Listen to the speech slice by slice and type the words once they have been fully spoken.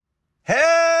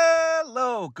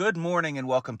Hello, good morning, and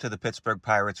welcome to the Pittsburgh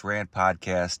Pirates Rant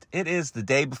Podcast. It is the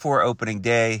day before opening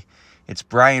day. It's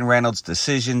Bryan Reynolds'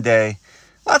 decision day.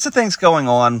 Lots of things going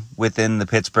on within the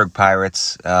Pittsburgh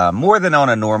Pirates, more than on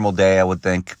a normal day, I would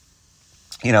think.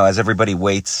 You know, as everybody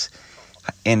waits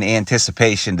in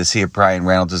anticipation to see if Bryan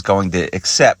Reynolds is going to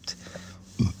accept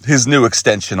his new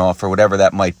extension offer, whatever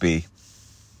that might be.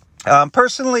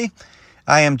 Personally,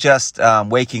 I am just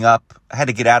waking up. I had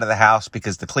to get out of the house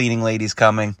because the cleaning lady's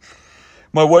coming.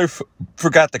 My wife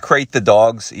forgot to crate the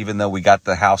dogs, even though we got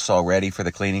the house all ready for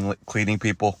the cleaning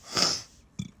people.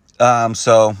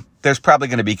 So there's probably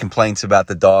going to be complaints about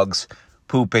the dogs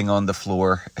pooping on the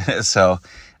floor. So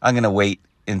I'm going to wait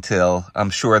until I'm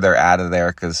sure they're out of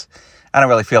there because I don't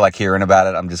really feel like hearing about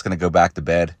it. I'm just going to go back to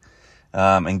bed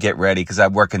and get ready because I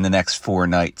work in the next 4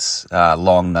 nights,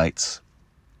 long nights.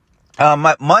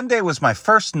 Monday was my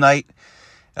first night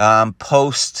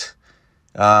post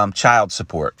child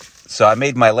support. So I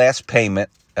made my last payment.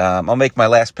 I'll make my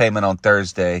last payment on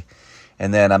Thursday,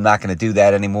 and then I'm not going to do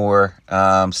that anymore.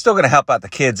 Still going to help out the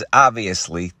kids,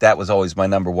 obviously. That was always my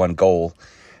number one goal.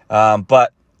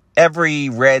 But every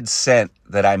red cent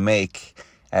that I make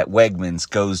at Wegmans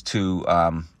goes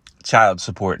to child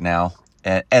support now,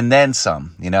 and then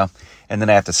some, you know. And then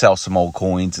I have to sell some old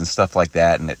coins and stuff like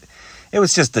that, and it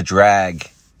was just a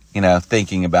drag, you know,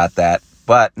 thinking about that.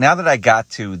 But now that I got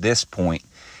to this point,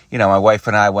 you know, my wife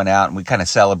and I went out and we kind of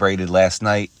celebrated last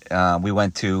night. We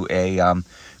went to a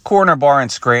corner bar in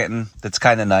Scranton that's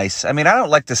kind of nice. I mean, I don't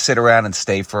like to sit around and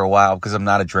stay for a while because I'm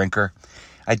not a drinker.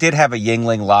 I did have a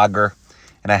Yuengling lager,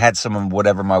 and I had some of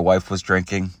whatever my wife was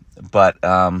drinking. But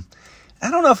I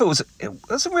don't know if it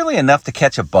wasn't really enough to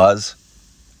catch a buzz.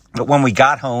 But when we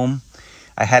got home,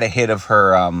 I had a hit of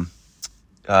her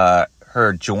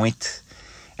joint.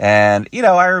 And, you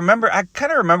know, I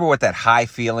kind of remember what that high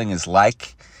feeling is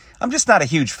like. I'm just not a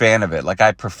huge fan of it. Like,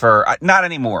 I prefer, not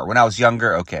anymore. When I was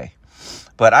younger, okay.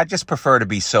 But I just prefer to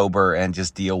be sober and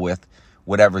just deal with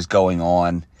whatever's going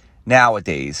on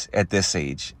nowadays at this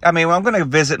age. I mean, I'm going to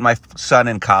visit my son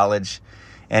in college,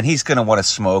 and he's going to want to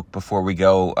smoke before we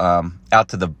go out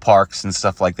to the parks and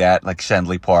stuff like that, like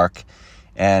Schendley Park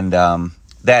and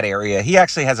that area. He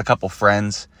actually has a couple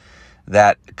friends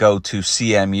that go to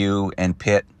CMU and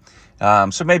Pitt.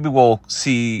 So maybe we'll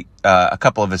see a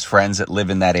couple of his friends that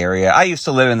live in that area. I used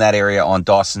to live in that area on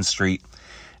Dawson Street.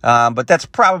 But that's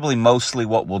probably mostly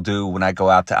what we'll do when I go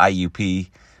out to IUP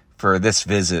for this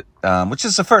visit, which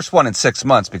is the first one in 6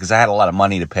 months because I had a lot of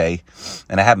money to pay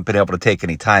and I haven't been able to take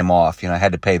any time off. You know, I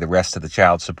had to pay the rest of the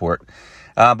child support.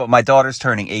 But my daughter's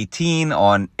turning 18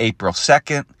 on April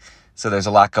 2nd. So there's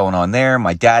a lot going on there.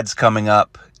 My dad's coming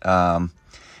up.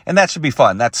 And that should be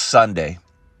fun. That's Sunday.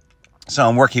 So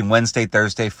I'm working Wednesday,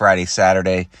 Thursday, Friday,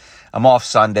 Saturday. I'm off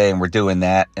Sunday, and we're doing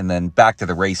that, and then back to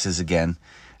the races again.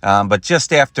 But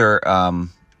just after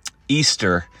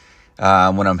Easter,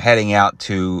 when I'm heading out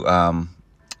to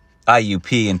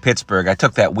IUP in Pittsburgh, I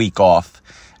took that week off.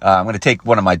 I'm going to take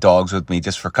one of my dogs with me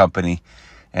just for company,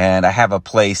 and I have a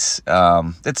place.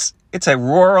 It's a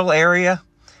rural area,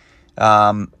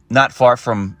 not far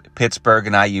from Pittsburgh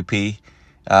and IUP,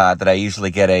 that I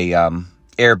usually get a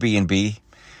Airbnb.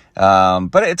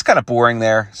 But it's kind of boring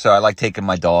there, so I like taking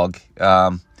my dog.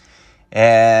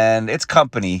 And it's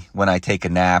company when I take a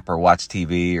nap or watch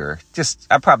TV or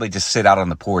I probably just sit out on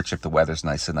the porch if the weather's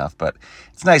nice enough. But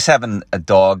it's nice having a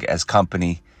dog as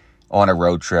company on a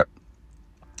road trip.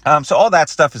 So all that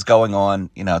stuff is going on.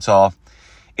 You know, it's all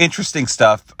interesting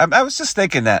stuff. I was just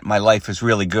thinking that my life is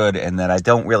really good and that I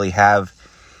don't really have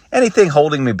anything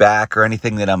holding me back or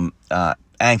anything that I'm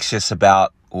anxious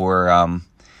about or,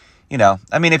 you know,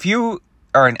 I mean, if you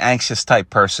are an anxious type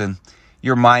person,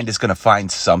 your mind is going to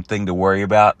find something to worry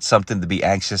about, something to be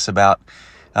anxious about.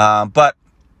 But,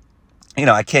 you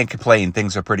know, I can't complain.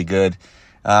 Things are pretty good.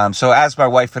 So as my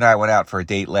wife and I went out for a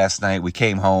date last night, we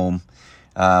came home.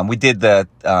 We did the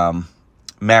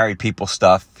married people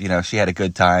stuff. You know, she had a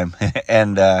good time.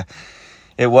 And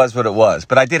it was what it was.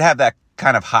 But I did have that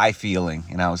kind of high feeling.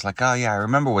 And I was like, oh, yeah, I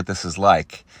remember what this is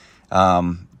like.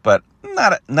 But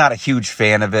not a huge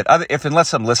fan of it,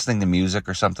 unless I'm listening to music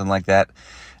or something like that,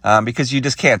 because you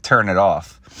just can't turn it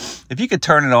off. If you could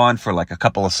turn it on for like a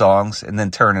couple of songs and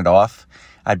then turn it off,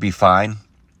 I'd be fine.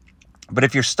 But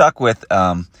if you're stuck with,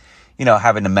 you know,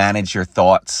 having to manage your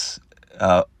thoughts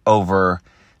over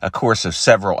a course of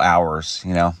several hours,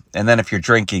 you know, and then if you're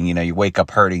drinking, you know, you wake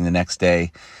up hurting the next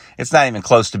day, it's not even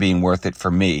close to being worth it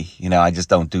for me. You know, I just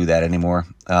don't do that anymore.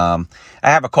 I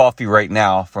have a coffee right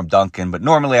now from Dunkin', but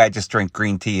normally I just drink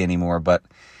green tea anymore. But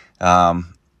I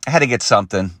had to get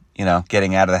something, you know,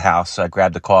 getting out of the house. So I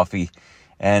grabbed a coffee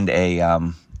and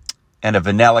a and a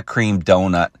vanilla cream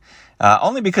donut,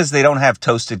 only because they don't have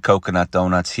toasted coconut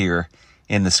donuts here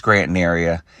in the Scranton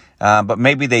area. But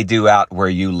maybe they do out where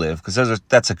you live, because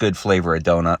that's a good flavor of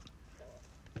donut.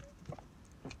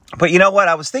 But you know what?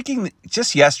 I was thinking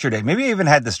just yesterday, maybe I even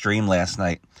had this dream last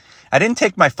night. I didn't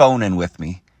take my phone in with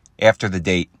me after the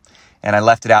date, and I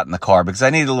left it out in the car because I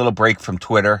needed a little break from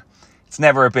Twitter. It's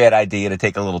never a bad idea to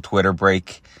take a little Twitter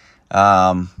break,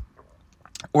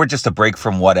 or just a break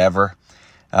from whatever.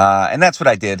 And that's what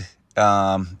I did.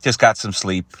 Just got some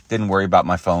sleep. Didn't worry about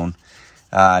my phone.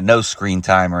 No screen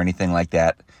time or anything like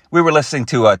that. We were listening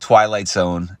to a Twilight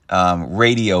Zone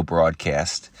radio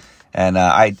broadcast. And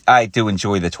I do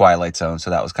enjoy the Twilight Zone, so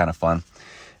that was kind of fun.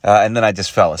 And then I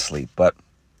just fell asleep. But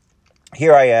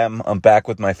here I am. I'm back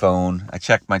with my phone. I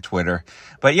checked my Twitter.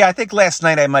 But yeah, I think last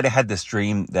night I might have had this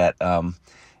dream that,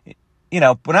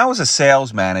 when I was a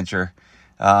sales manager,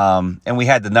 and we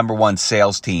had the number one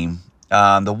sales team,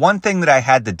 the one thing that I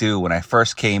had to do when I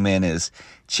first came in is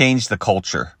change the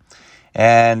culture.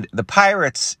 And the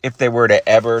Pirates, if they were to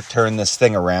ever turn this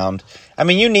thing around, I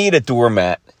mean, you need a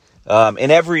doormat.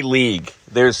 In every league,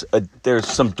 there's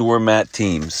some doormat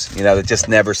teams, that just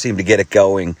never seem to get it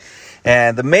going.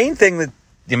 And the main thing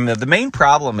the main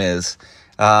problem is,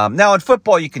 now in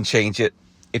football you can change it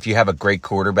if you have a great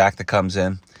quarterback that comes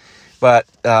in. But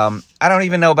I don't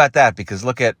even know about that, because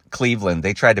look at Cleveland.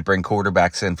 They tried to bring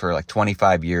quarterbacks in for like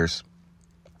 25 years.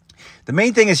 The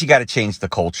main thing is you got to change the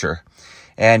culture.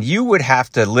 And you would have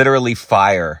to literally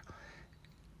fire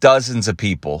dozens of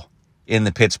people in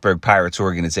the Pittsburgh Pirates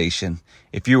organization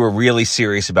if you were really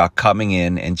serious about coming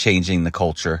in and changing the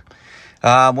culture.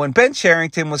 When Ben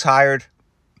Cherington was hired,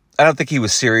 I don't think he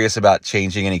was serious about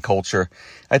changing any culture.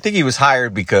 I think he was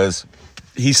hired because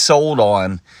he sold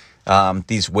on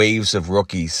these waves of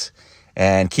rookies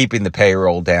and keeping the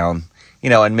payroll down,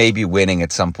 and maybe winning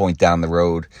at some point down the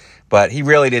road. But he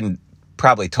really didn't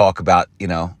probably talk about,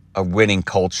 a winning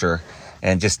culture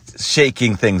and just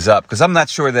shaking things up, because I'm not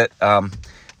sure that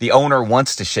the owner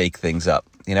wants to shake things up.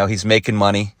 He's making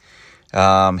money.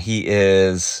 He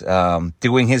is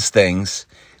doing his things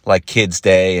like Kids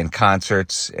Day and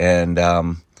concerts and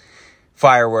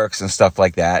fireworks and stuff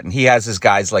like that. And he has his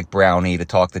guys like Brownie to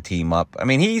talk the team up. I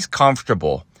mean, he's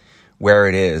comfortable where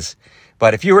it is.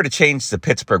 But if you were to change the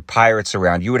Pittsburgh Pirates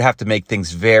around, you would have to make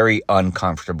things very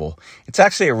uncomfortable. It's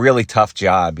actually a really tough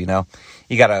job, You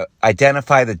got to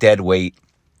identify the dead weight.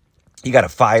 You got to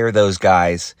fire those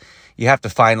guys. You have to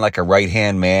find like a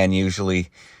right-hand man usually,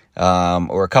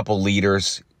 or a couple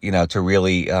leaders, to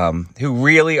really, who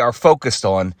really are focused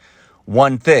on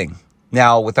one thing.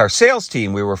 Now, with our sales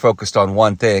team, we were focused on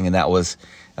one thing, and that was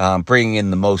bringing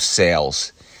in the most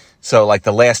sales. So like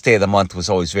the last day of the month was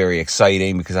always very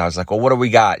exciting, because I was like, well, what do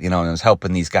we got? And I was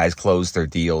helping these guys close their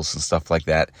deals and stuff like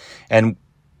that. And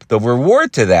the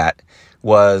reward to that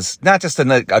was not just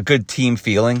a good team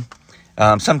feeling.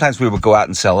 Sometimes we would go out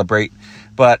and celebrate,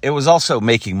 but it was also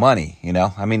making money,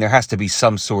 I mean, there has to be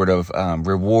some sort of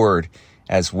reward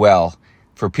as well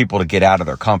for people to get out of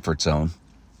their comfort zone.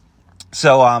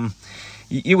 So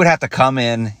you would have to come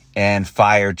in and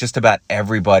fire just about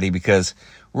everybody, because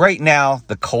right now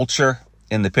the culture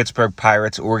in the Pittsburgh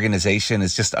Pirates organization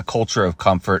is just a culture of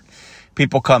comfort.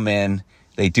 People come in,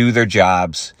 they do their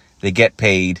jobs, they get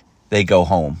paid, they go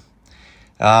home.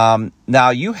 Now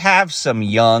you have some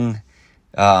young,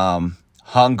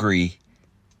 hungry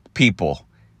people,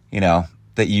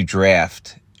 that you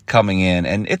draft coming in,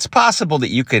 and it's possible that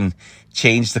you can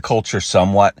change the culture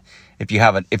somewhat if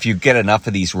you get enough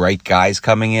of these right guys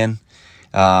coming in,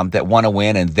 that want to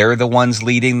win, and they're the ones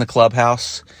leading the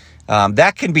clubhouse.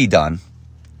 That can be done.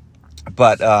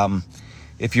 But,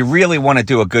 if you really want to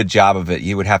do a good job of it,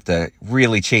 you would have to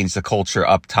really change the culture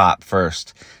up top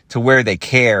first to where they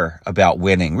care about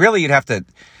winning. Really, you'd have to,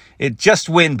 Just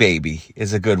Win Baby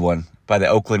is a good one by the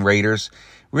Oakland Raiders.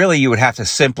 Really, you would have to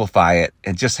simplify it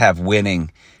and just have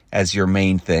winning as your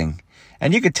main thing.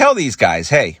 And you could tell these guys,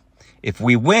 hey, if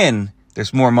we win,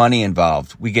 there's more money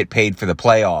involved. We get paid for the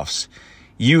playoffs.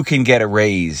 You can get a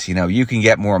raise, you can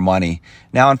get more money.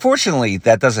 Now, unfortunately,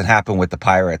 that doesn't happen with the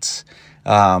Pirates.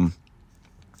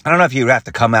 I don't know if you would have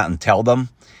to come out and tell them,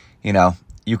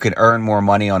 you can earn more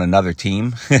money on another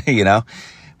team,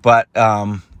 but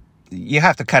you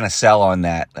have to kind of sell on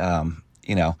that.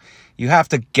 You have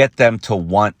to get them to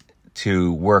want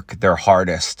to work their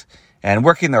hardest. And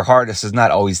working their hardest is not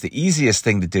always the easiest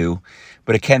thing to do,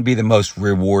 but it can be the most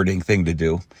rewarding thing to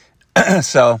do.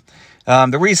 So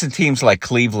the reason teams like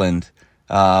Cleveland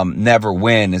never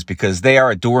win is because they are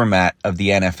a doormat of the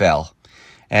NFL.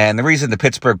 And the reason the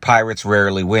Pittsburgh Pirates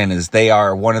rarely win is they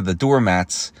are one of the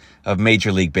doormats of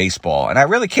Major League Baseball. And I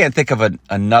really can't think of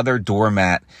another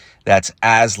doormat that's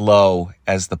as low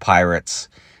as the Pirates.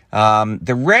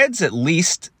 The Reds, at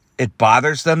least it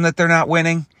bothers them that they're not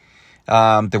winning.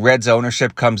 The Reds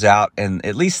ownership comes out and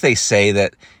at least they say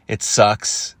that it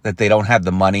sucks that they don't have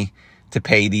the money to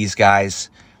pay these guys.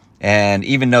 And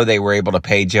even though they were able to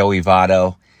pay Joey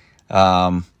Votto,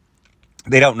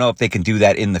 they don't know if they can do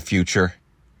that in the future,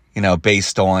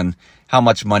 based on how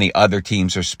much money other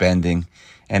teams are spending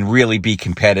and really be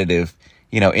competitive,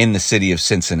 in the city of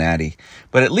Cincinnati.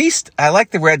 But at least I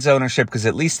like the Reds ownership because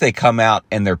at least they come out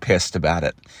and they're pissed about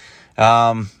it.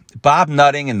 Bob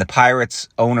Nutting and the Pirates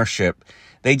ownership,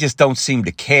 they just don't seem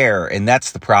to care, and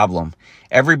that's the problem.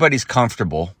 Everybody's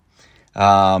comfortable,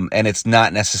 and it's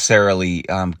not necessarily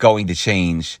going to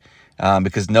change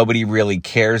because nobody really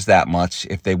cares that much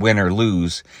if they win or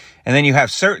lose. And then you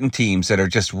have certain teams that are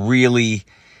just really,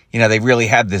 they really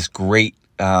have this great,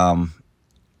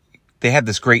 they have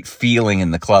this great feeling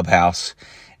in the clubhouse.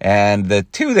 And the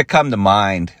two that come to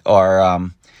mind are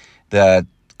the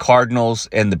Cardinals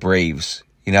and the Braves.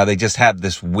 They just have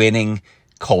this winning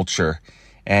culture,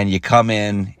 and you come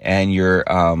in and you're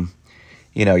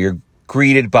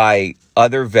greeted by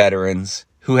other veterans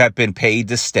who have been paid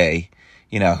to stay,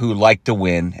 who like to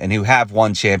win and who have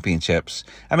won championships.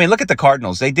 I mean, look at the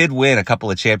Cardinals. They did win a couple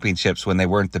of championships when they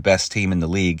weren't the best team in the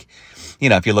league.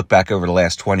 If you look back over the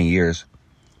last 20 years,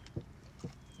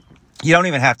 you don't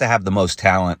even have to have the most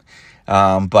talent.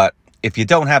 But if you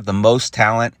don't have the most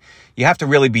talent, you have to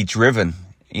really be driven,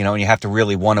 and you have to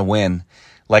really want to win,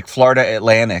 like Florida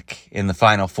Atlantic in the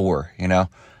Final Four. You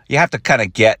have to kind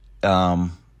of get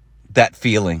that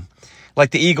feeling.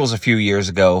 Like the Eagles a few years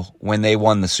ago when they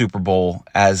won the Super Bowl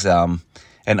as an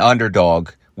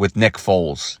underdog with Nick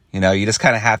Foles. You just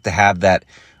kind of have to have that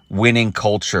winning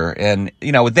culture. And,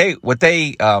 what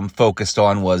they focused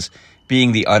on was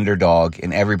being the underdog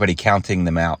and everybody counting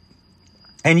them out.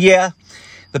 And yeah,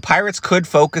 the Pirates could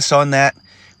focus on that,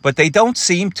 but they don't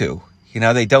seem to.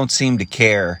 They don't seem to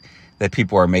care that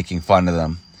people are making fun of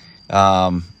them.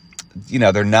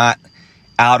 They're not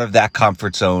out of that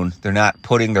comfort zone. They're not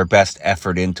putting their best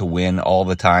effort in to win all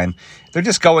the time. They're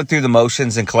just going through the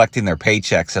motions and collecting their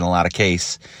paychecks in a lot of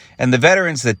cases. And the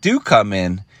veterans that do come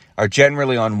in are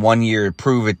generally on 1-year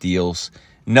prove-it deals,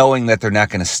 knowing that they're not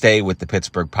going to stay with the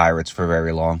Pittsburgh Pirates for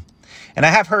very long. And I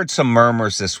have heard some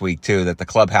murmurs this week, too, that the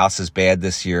clubhouse is bad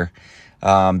this year.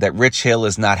 That Rich Hill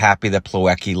is not happy that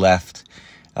Plawecki left,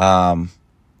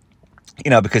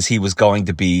 because he was going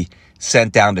to be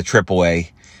sent down to AAA,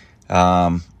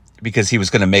 because he was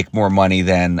going to make more money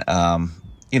than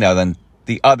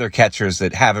the other catchers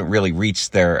that haven't really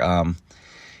reached their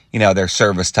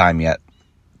service time yet.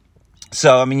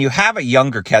 So, you have a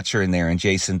younger catcher in there in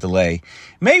Jason DeLay.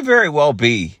 May very well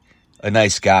be a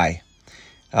nice guy.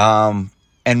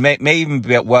 And may even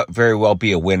very well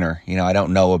be a winner. I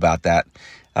don't know about that.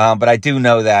 But I do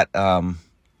know that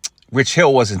Rich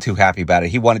Hill wasn't too happy about it.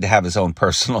 He wanted to have his own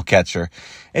personal catcher.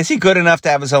 Is he good enough to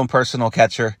have his own personal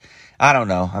catcher? I don't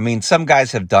know. Some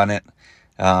guys have done it.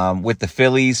 With the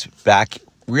Phillies back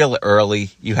real early,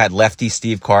 you had lefty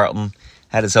Steve Carlton,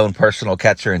 had his own personal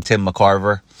catcher, and Tim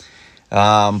McCarver.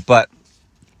 But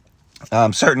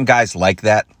certain guys like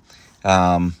that.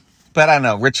 But I don't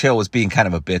know. Rich Hill was being kind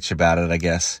of a bitch about it, I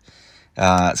guess.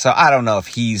 So I don't know if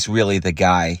he's really the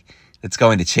guy that's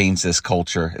going to change this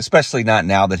culture, especially not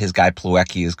now that his guy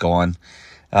Plawecki is gone.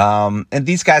 And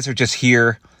these guys are just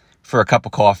here for a cup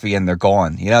of coffee and they're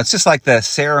gone. It's just like the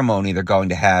ceremony they're going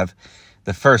to have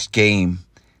the first game,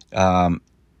 the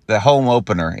home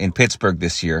opener in Pittsburgh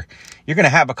this year. You're going to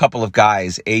have a couple of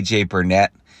guys, A.J.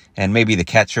 Burnett and maybe the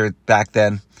catcher back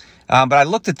then. But I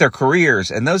looked at their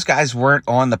careers, and those guys weren't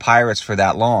on the Pirates for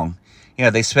that long.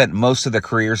 They spent most of their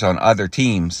careers on other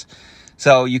teams.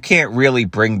 So you can't really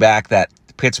bring back that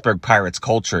Pittsburgh Pirates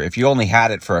culture if you only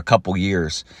had it for a couple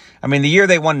years. The year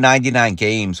they won 99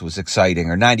 games was exciting,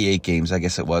 or 98 games, I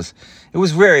guess it was. It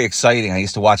was very exciting. I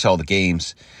used to watch all the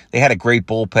games. They had a great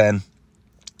bullpen.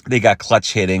 They got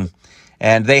clutch hitting,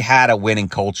 and they had a winning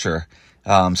culture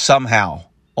somehow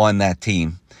on that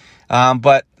team.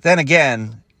 But then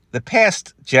again, the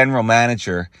past general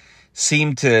manager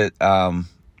seemed to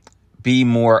be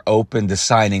more open to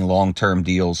signing long-term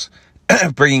deals,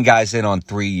 bringing guys in on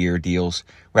 3-year deals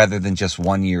rather than just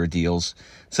 1-year deals.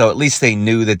 So at least they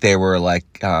knew that they were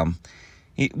like,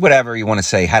 whatever you want to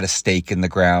say, had a stake in the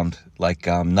ground, like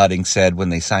Nutting said when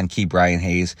they signed Ke'Bryan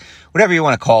Hayes, whatever you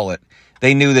want to call it.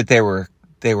 They knew that they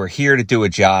were here to do a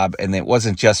job, and it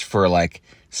wasn't just for like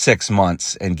 6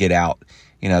 months and get out.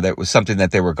 That was something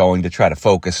that they were going to try to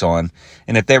focus on.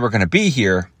 And if they were going to be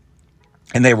here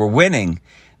and they were winning,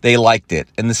 they liked it.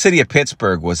 And the city of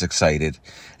Pittsburgh was excited.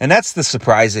 And that's the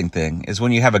surprising thing, is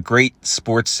when you have a great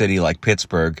sports city like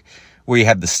Pittsburgh, where you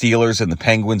have the Steelers and the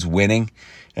Penguins winning,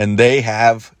 and they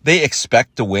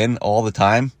expect to win all the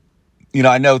time. You know,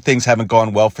 I know things haven't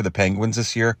gone well for the Penguins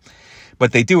this year,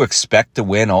 but they do expect to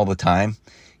win all the time,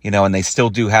 you know, and they still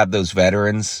do have those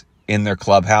veterans in their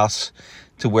clubhouse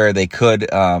to where they could,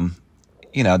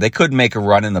 they could make a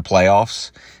run in the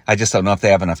playoffs. I just don't know if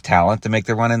they have enough talent to make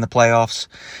the run in the playoffs.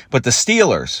 But the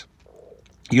Steelers,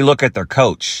 you look at their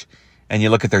coach and you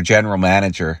look at their general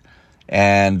manager,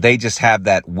 and they just have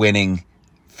that winning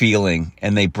feeling,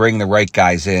 and they bring the right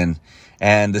guys in.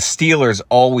 And the Steelers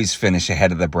always finish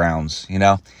ahead of the Browns, you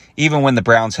know, even when the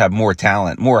Browns have more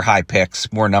talent, more high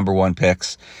picks, more number one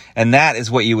picks. And that is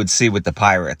what you would see with the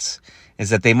Pirates, is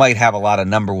that they might have a lot of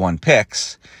number one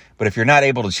picks, but if you're not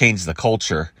able to change the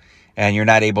culture and you're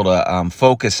not able to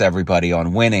focus everybody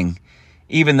on winning,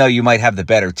 even though you might have the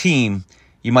better team,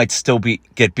 you might still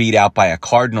get beat out by a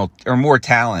Cardinal, or more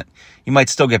talent. You might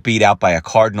still get beat out by a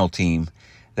Cardinal team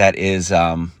that is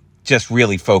just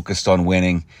really focused on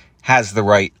winning, has the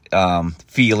right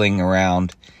feeling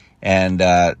around, and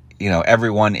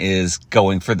everyone is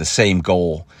going for the same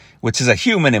goal, which is a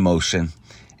human emotion,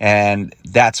 and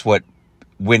that's what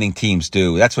winning teams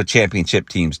do. That's what championship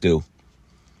teams do.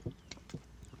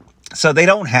 So they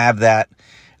don't have that.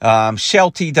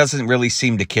 Shelty doesn't really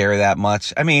seem to care that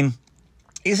much. I mean,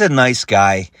 he's a nice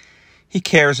guy. He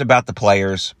cares about the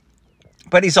players,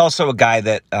 but he's also a guy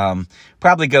that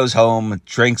probably goes home,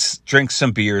 drinks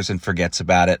some beers and forgets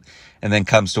about it, and then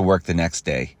comes to work the next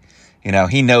day. You know,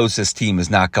 he knows this team is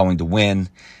not going to win.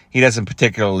 He doesn't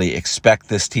particularly expect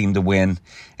this team to win,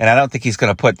 and I don't think he's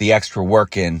going to put the extra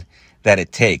work in that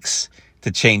it takes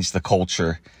to change the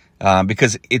culture,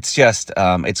 because it's just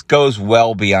it goes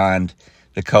well beyond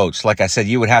the coach. Like I said,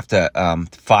 you would have to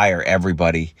fire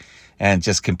everybody and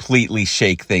just completely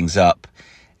shake things up,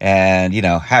 and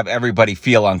have everybody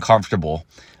feel uncomfortable.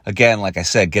 Again, like I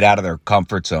said, get out of their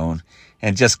comfort zone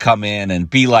and just come in and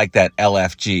be like that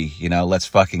LFG, let's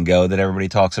fucking go, that everybody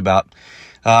talks about.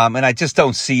 And I just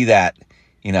don't see that,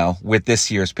 with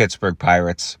this year's Pittsburgh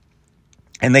Pirates.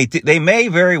 And they may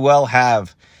very well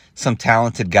have some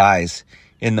talented guys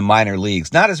in the minor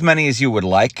leagues. Not as many as you would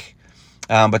like,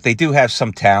 but they do have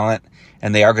some talent,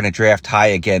 and they are going to draft high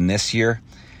again this year.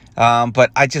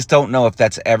 But I just don't know if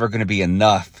that's ever going to be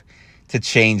enough to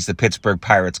change the Pittsburgh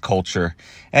Pirates culture.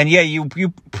 And yeah,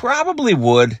 you probably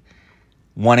would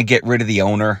want to get rid of the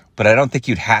owner, but I don't think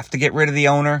you'd have to get rid of the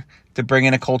owner to bring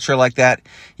in a culture like that.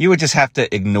 You would just have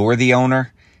to ignore the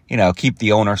owner, keep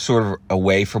the owner sort of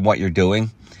away from what you're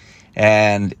doing,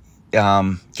 and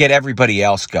get everybody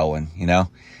else going,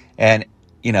 and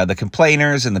the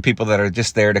complainers and the people that are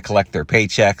just there to collect their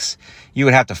paychecks, you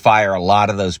would have to fire a lot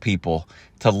of those people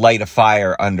to light a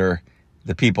fire under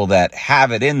the people that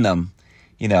have it in them,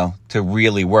 to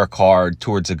really work hard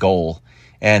towards a goal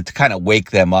and to kind of wake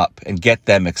them up and get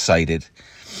them excited.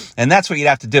 And that's what you'd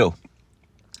have to do.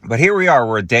 But here we are,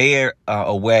 we're a day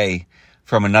away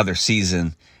from another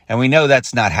season, and we know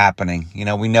that's not happening.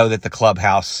 We know that the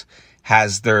clubhouse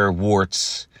has their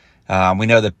warts. We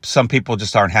know that some people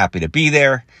just aren't happy to be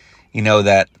there.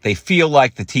 That they feel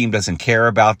like the team doesn't care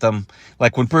about them.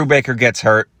 Like when Brubaker gets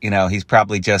hurt, he's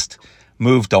probably just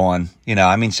moved on.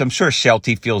 I'm sure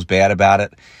Shelty feels bad about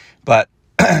it, but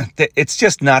it's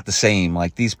just not the same.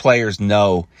 Like, these players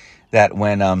know that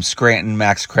when Scranton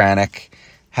Max Kranick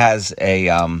has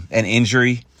an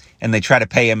injury and they try to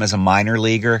pay him as a minor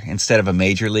leaguer instead of a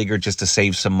major leaguer just to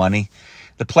save some money,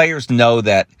 the players know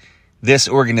that this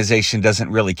organization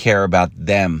doesn't really care about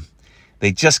them.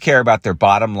 They just care about their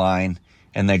bottom line,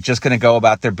 and they're just going to go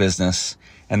about their business,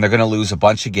 and they're going to lose a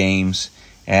bunch of games.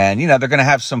 And, they're going to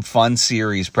have some fun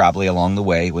series probably along the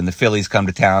way when the Phillies come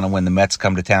to town, and when the Mets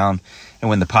come to town, and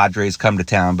when the Padres come to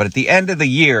town. But at the end of the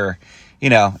year,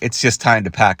 it's just time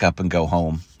to pack up and go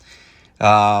home.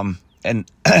 And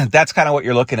that's kind of what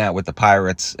you're looking at with the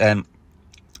Pirates. And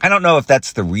I don't know if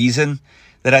that's the reason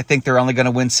that I think they're only going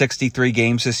to win 63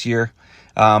 games this year.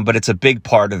 But it's a big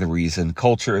part of the reason.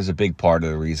 Culture is a big part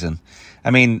of the reason.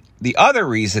 The other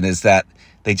reason is that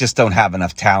they just don't have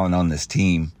enough talent on this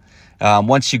team.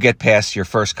 Once you get past your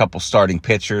first couple starting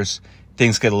pitchers,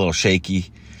 things get a little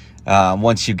shaky.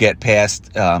 Once you get past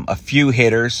a few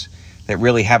hitters that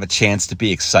really have a chance to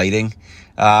be exciting,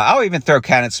 I'll even throw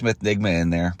Kenneth Smith-Nigma in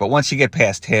there. But once you get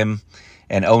past him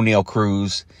and O'Neal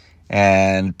Cruz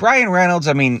and Bryan Reynolds,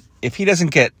 if he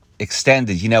doesn't get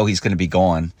extended, he's going to be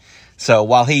gone. So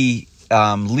while he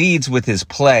leads with his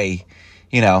play,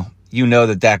 you know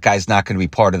that guy's not going to be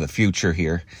part of the future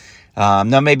here.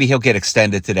 Now, maybe he'll get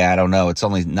extended today. I don't know. It's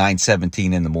only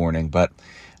 9:17 in the morning. But,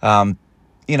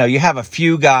 you have a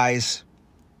few guys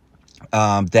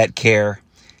that care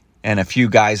and a few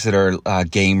guys that are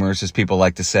gamers, as people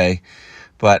like to say.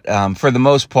 But for the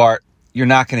most part, you're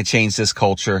not going to change this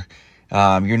culture.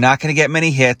 You're not going to get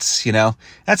many hits,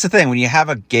 That's the thing. When you have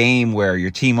a game where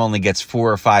your team only gets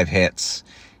 4 or 5 hits,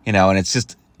 and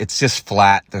it's just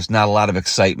flat, there's not a lot of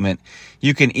excitement,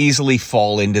 you can easily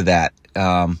fall into that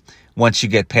once you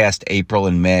get past April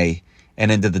and May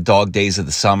and into the dog days of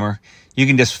the summer. You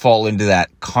can just fall into that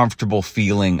comfortable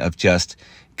feeling of just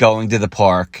going to the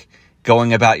park,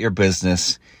 going about your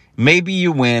business. Maybe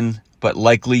you win, but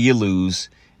likely you lose,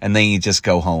 and then you just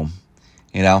go home,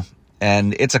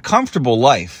 And it's a comfortable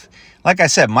life. Like I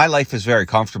said, my life is very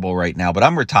comfortable right now, but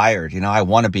I'm retired. I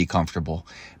want to be comfortable.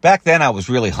 Back then, I was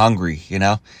really hungry.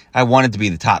 I wanted to be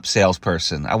the top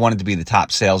salesperson. I wanted to be the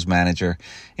top sales manager,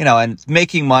 and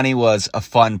making money was a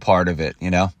fun part of it,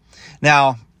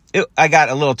 Now, I got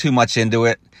a little too much into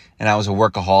it, and I was a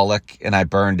workaholic, and I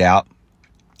burned out.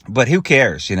 But who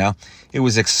cares, It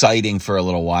was exciting for a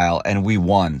little while, and we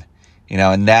won,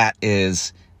 and that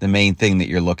is the main thing that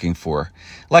you're looking for.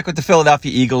 Like with the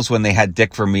Philadelphia Eagles when they had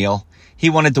Dick Vermeil, he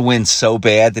wanted to win so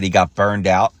bad that he got burned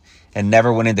out and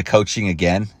never went into coaching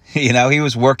again. He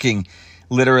was working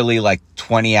literally like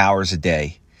 20 hours a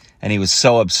day, and he was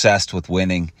so obsessed with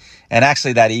winning. And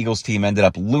actually that Eagles team ended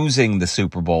up losing the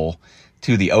Super Bowl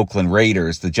to the Oakland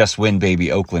Raiders, the just win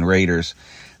baby Oakland Raiders.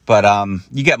 But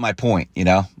you get my point,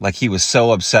 like he was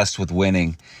so obsessed with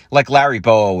winning, like Larry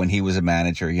Bowa when he was a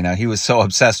manager, he was so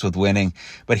obsessed with winning,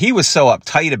 but he was so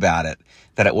uptight about it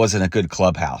that it wasn't a good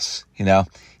clubhouse.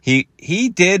 He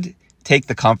did take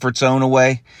the comfort zone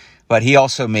away, but he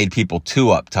also made people too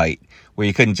uptight where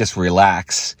you couldn't just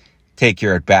relax, take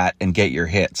your at bat and get your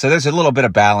hit. So there's a little bit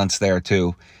of balance there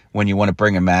too when you want to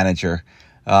bring a manager.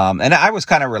 And I was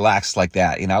kind of relaxed like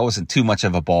that. I wasn't too much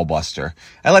of a ball buster.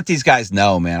 I let these guys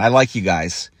know, man, I like you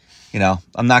guys.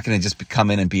 I'm not going to just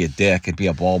come in and be a dick and be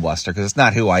a ball buster because it's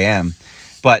not who I am.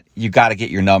 But you got to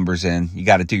get your numbers in. You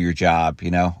got to do your job,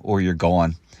 or you're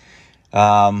gone.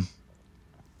 However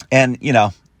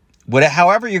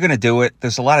you're going to do it,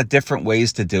 there's a lot of different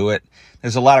ways to do it.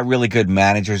 There's a lot of really good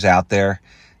managers out there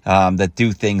that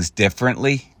do things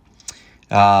differently.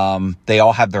 They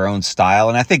all have their own style,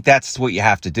 and I think that's what you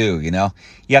have to do,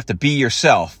 You have to be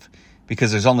yourself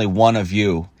because there's only one of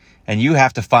you, and you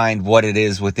have to find what it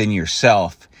is within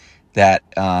yourself that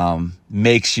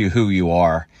makes you who you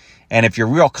are. And if you're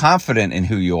real confident in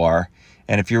who you are,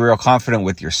 and if you're real confident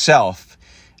with yourself,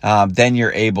 then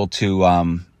you're able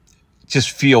to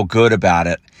just feel good about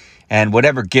it. And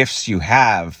whatever gifts you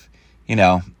have,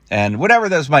 and whatever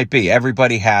those might be,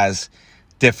 everybody has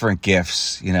different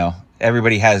gifts,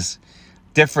 Everybody has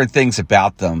different things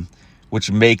about them which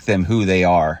make them who they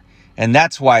are. And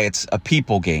that's why it's a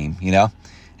people game,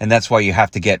 And that's why you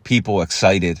have to get people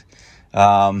excited.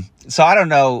 So I don't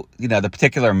know, the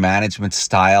particular management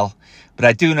style, but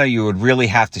I do know you would really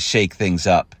have to shake things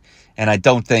up. And I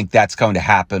don't think that's going to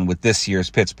happen with this year's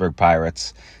Pittsburgh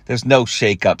Pirates. There's no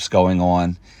shakeups going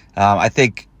on. I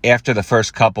think after the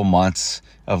first couple months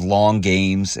of long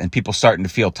games and people starting to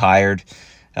feel tired,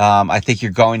 I think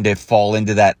you're going to fall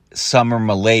into that summer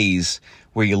malaise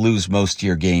where you lose most of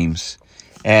your games.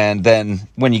 And then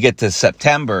when you get to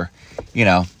September,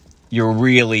 you're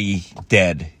really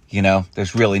dead.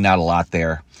 There's really not a lot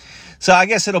there. So I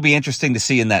guess it'll be interesting to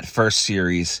see in that first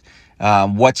series,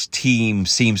 which team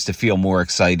seems to feel more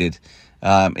excited.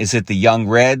 Is it the young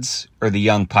Reds or the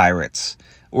young Pirates?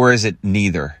 Or is it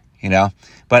neither,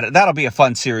 But that'll be a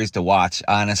fun series to watch,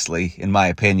 honestly, in my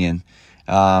opinion.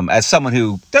 As someone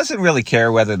who doesn't really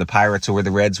care whether the Pirates or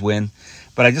the Reds win,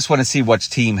 but I just want to see which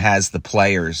team has the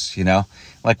players,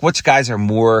 like which guys are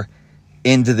more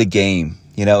into the game.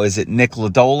 Is it Nick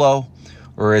Lodolo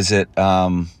or is it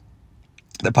the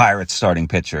Pirates starting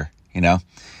pitcher?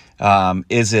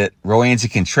 Is it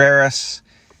Roansy Contreras,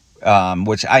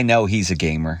 which I know he's a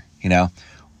gamer,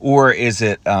 or is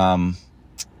it that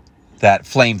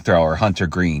flamethrower Hunter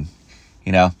Green,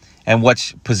 and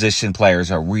which position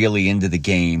players are really into the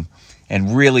game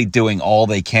and really doing all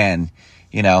they can,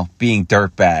 being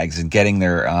dirtbags and getting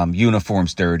their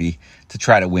uniforms dirty to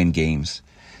try to win games.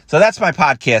 So that's my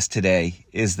podcast today,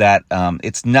 is that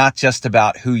it's not just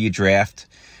about who you draft,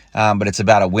 but it's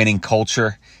about a winning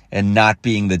culture and not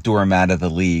being the doormat of the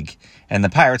league. And the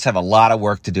Pirates have a lot of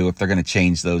work to do if they're going to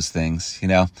change those things,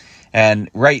 And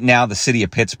right now, the city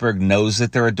of Pittsburgh knows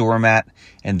that they're a doormat,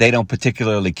 and they don't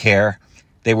particularly care.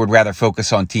 They would rather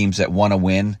focus on teams that want to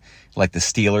win, like the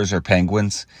Steelers or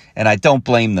Penguins, and I don't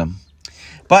blame them.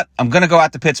 But I'm going to go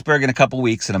out to Pittsburgh in a couple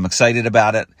weeks, and I'm excited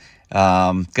about it.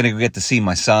 Going to go get to see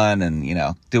my son and,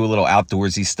 do a little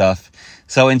outdoorsy stuff.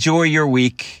 So enjoy your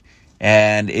week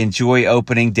and enjoy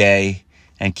opening day,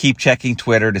 and keep checking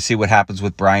Twitter to see what happens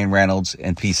with Bryan Reynolds,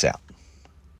 and peace out.